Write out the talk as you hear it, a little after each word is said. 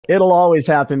It'll always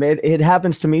happen. It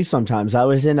happens to me sometimes. I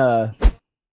was in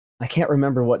I can't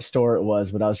remember what store it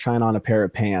was, but I was trying on a pair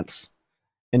of pants,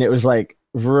 and it was like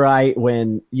right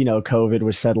when, COVID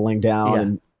was settling down Yeah.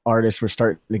 and artists were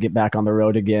starting to get back on the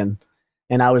road again.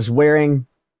 And I was wearing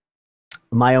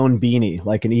my own beanie,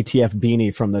 like an ETF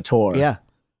beanie from the tour. Yeah.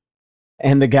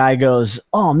 And the guy goes,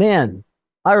 "Oh man,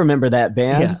 I remember that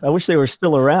band. Yeah. I wish they were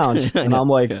still around." And I'm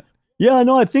like, Yeah. "Yeah,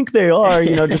 no, I think they are,"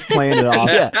 just playing it off.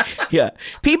 Yeah.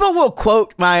 People will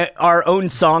quote our own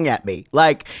song at me,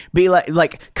 be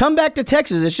like, "Come back to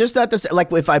Texas. It's just not this."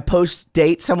 Like if I post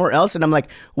date somewhere else, and I'm like,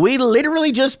 "We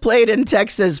literally just played in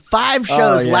Texas 5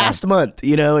 shows last month,"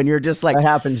 and you're just like, that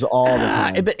happens all the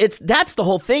time. But that's the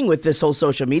whole thing with this whole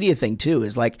social media thing too.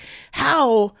 Is like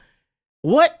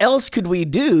what else could we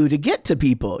do to get to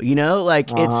people?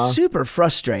 It's super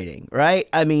frustrating, right?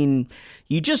 I mean,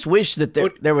 you just wish that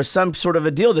there was some sort of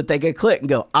a deal that they could click and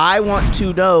go, "I want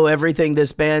to know everything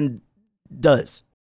this band does."